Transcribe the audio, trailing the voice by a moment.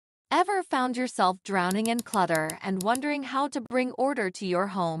Ever found yourself drowning in clutter and wondering how to bring order to your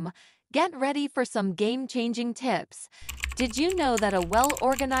home? Get ready for some game-changing tips. Did you know that a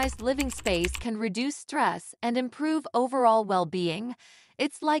well-organized living space can reduce stress and improve overall well-being?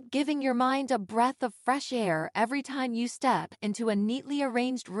 It's like giving your mind a breath of fresh air every time you step into a neatly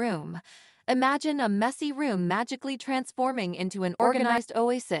arranged room. Imagine a messy room magically transforming into an organized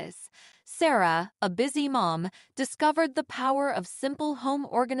oasis. Sarah, a busy mom, discovered the power of simple home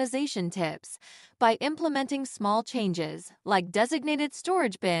organization tips. By implementing small changes, like designated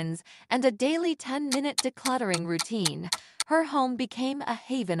storage bins and a daily 10-minute decluttering routine, her home became a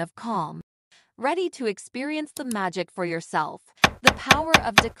haven of calm. Ready to experience the magic for yourself? The power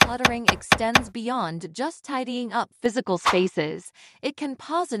of decluttering extends beyond just tidying up physical spaces. It can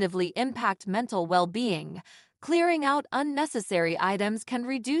positively impact mental well-being. Clearing out unnecessary items can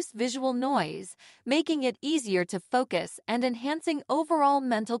reduce visual noise, making it easier to focus and enhancing overall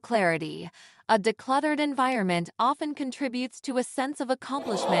mental clarity. A decluttered environment often contributes to a sense of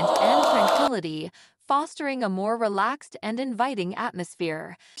accomplishment and tranquility, fostering a more relaxed and inviting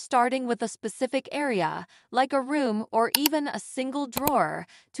atmosphere. Starting with a specific area, like a room or even a single drawer,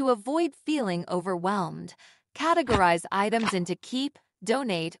 to avoid feeling overwhelmed. Categorize items into keep,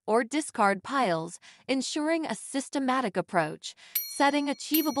 donate, or discard piles, ensuring a systematic approach. Setting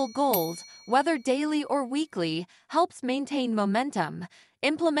achievable goals, whether daily or weekly, helps maintain momentum.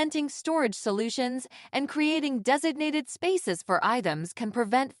 Implementing storage solutions and creating designated spaces for items can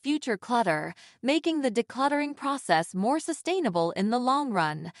prevent future clutter, making the decluttering process more sustainable in the long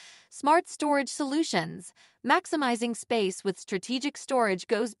run. Smart storage solutions. Maximizing space with strategic storage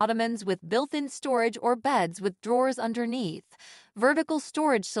goes ottomans with built-in storage or beds with drawers underneath. Vertical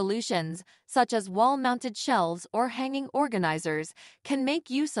storage solutions, such as wall-mounted shelves or hanging organizers, can make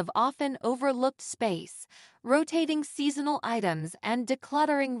use of often overlooked space. Rotating seasonal items and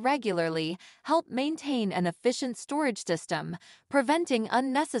decluttering regularly help maintain an efficient storage system, preventing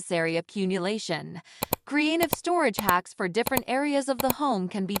unnecessary accumulation. Creative storage hacks for different areas of the home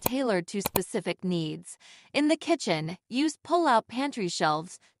can be tailored to specific needs. In the kitchen, use pull-out pantry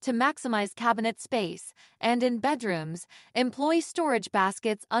shelves to maximize cabinet space, and in bedrooms, employ storage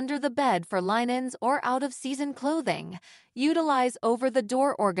baskets under the bed for linens or out-of-season clothing. Utilize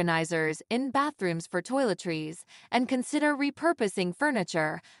over-the-door organizers in bathrooms for toiletries, and consider repurposing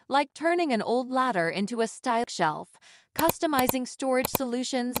furniture, like turning an old ladder into a style shelf. Customizing storage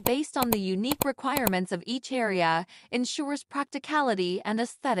solutions based on the unique requirements of each area ensures practicality and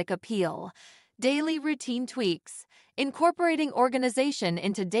aesthetic appeal. Daily routine tweaks. Incorporating organization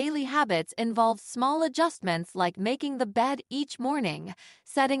into daily habits involves small adjustments like making the bed each morning,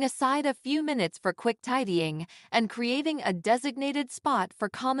 setting aside a few minutes for quick tidying, and creating a designated spot for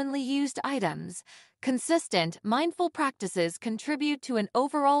commonly used items. Consistent, mindful practices contribute to an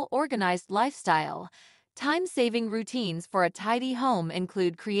overall organized lifestyle. Time-saving routines for a tidy home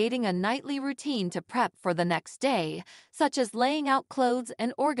include creating a nightly routine to prep for the next day, such as laying out clothes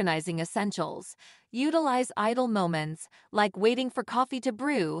and organizing essentials. Utilize idle moments, like waiting for coffee to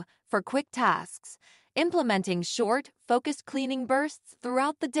brew, for quick tasks. Implementing short, focused cleaning bursts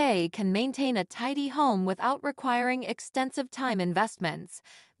throughout the day can maintain a tidy home without requiring extensive time investments.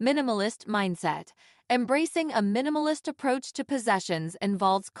 Minimalist mindset. Embracing a minimalist approach to possessions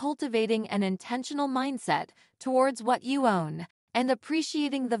involves cultivating an intentional mindset towards what you own, and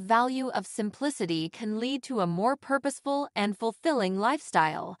appreciating the value of simplicity can lead to a more purposeful and fulfilling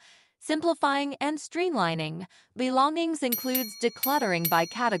lifestyle. Simplifying and streamlining. Belongings includes decluttering by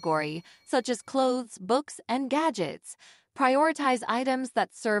category, such as clothes, books, and gadgets. Prioritize items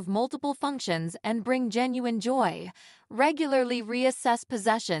that serve multiple functions and bring genuine joy. Regularly reassess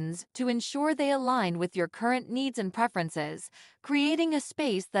possessions to ensure they align with your current needs and preferences, creating a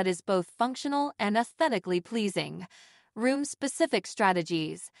space that is both functional and aesthetically pleasing. Room-specific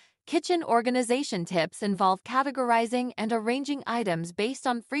strategies. Kitchen organization tips involve categorizing and arranging items based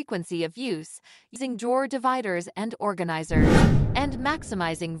on frequency of use, using drawer dividers and organizers, and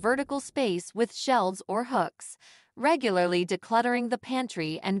maximizing vertical space with shelves or hooks. Regularly decluttering the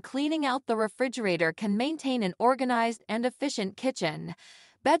pantry and cleaning out the refrigerator can maintain an organized and efficient kitchen.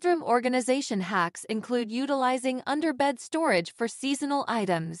 Bedroom organization hacks include utilizing underbed storage for seasonal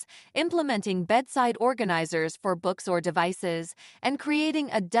items, implementing bedside organizers for books or devices, and creating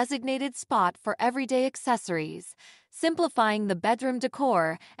a designated spot for everyday accessories. Simplifying the bedroom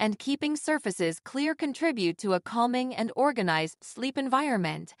decor and keeping surfaces clear contribute to a calming and organized sleep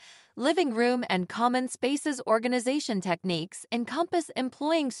environment. Living room and common spaces organization techniques encompass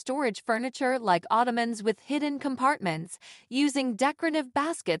employing storage furniture like ottomans with hidden compartments, using decorative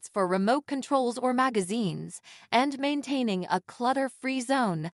baskets for remote controls or magazines, and maintaining a clutter-free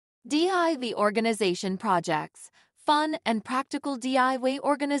zone. DIY organization projects. Fun and practical DIY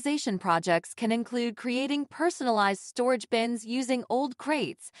organization projects can include creating personalized storage bins using old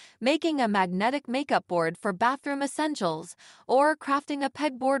crates, making a magnetic makeup board for bathroom essentials, or crafting a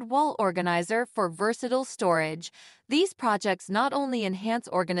pegboard wall organizer for versatile storage. These projects not only enhance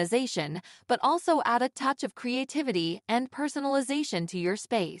organization, but also add a touch of creativity and personalization to your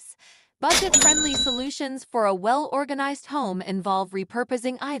space. Budget-friendly solutions for a well-organized home involve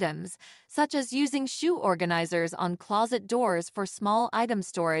repurposing items, such as using shoe organizers on closet doors for small item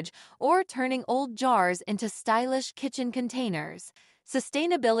storage or turning old jars into stylish kitchen containers.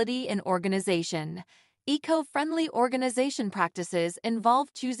 Sustainability in organization. Eco-friendly organization practices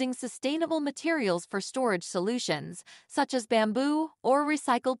involve choosing sustainable materials for storage solutions, such as bamboo or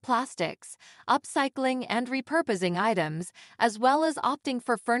recycled plastics, upcycling and repurposing items, as well as opting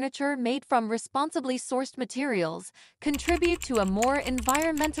for furniture made from responsibly sourced materials, contribute to a more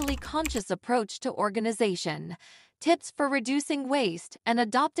environmentally conscious approach to organization. Tips for reducing waste and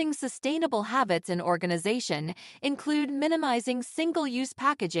adopting sustainable habits in organization include minimizing single-use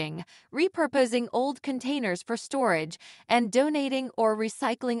packaging, repurposing old containers for storage, and donating or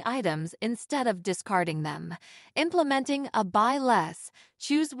recycling items instead of discarding them. Implementing a buy less,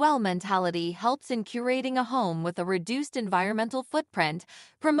 choose well mentality helps in curating a home with a reduced environmental footprint,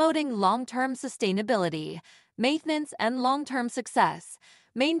 promoting long-term sustainability. Maintenance and long-term success.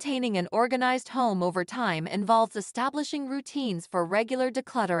 Maintaining an organized home over time involves establishing routines for regular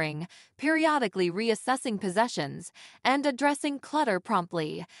decluttering, periodically reassessing possessions, and addressing clutter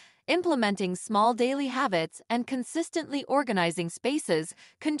promptly. Implementing small daily habits and consistently organizing spaces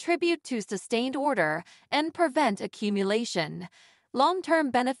contribute to sustained order and prevent accumulation.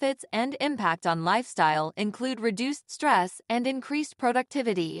 Long-term benefits and impact on lifestyle include reduced stress and increased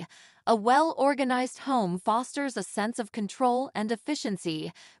productivity. A well-organized home fosters a sense of control and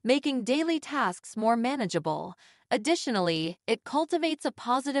efficiency, making daily tasks more manageable. Additionally, it cultivates a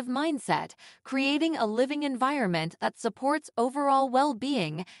positive mindset, creating a living environment that supports overall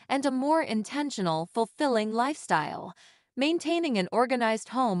well-being and a more intentional, fulfilling lifestyle. Maintaining an organized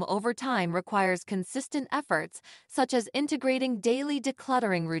home over time requires consistent efforts, such as integrating daily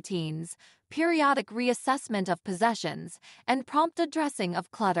decluttering routines, periodic reassessment of possessions, and prompt addressing of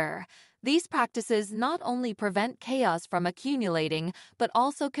clutter. These practices not only prevent chaos from accumulating, but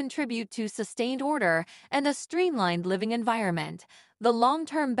also contribute to sustained order and a streamlined living environment. The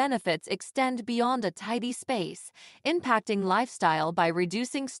long-term benefits extend beyond a tidy space, impacting lifestyle by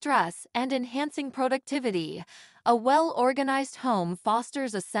reducing stress and enhancing productivity. A well-organized home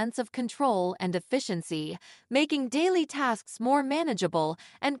fosters a sense of control and efficiency, making daily tasks more manageable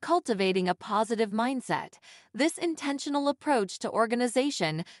and cultivating a positive mindset. This intentional approach to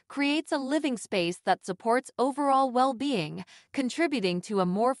organization creates a living space that supports overall well-being, contributing to a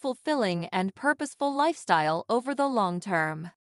more fulfilling and purposeful lifestyle over the long term.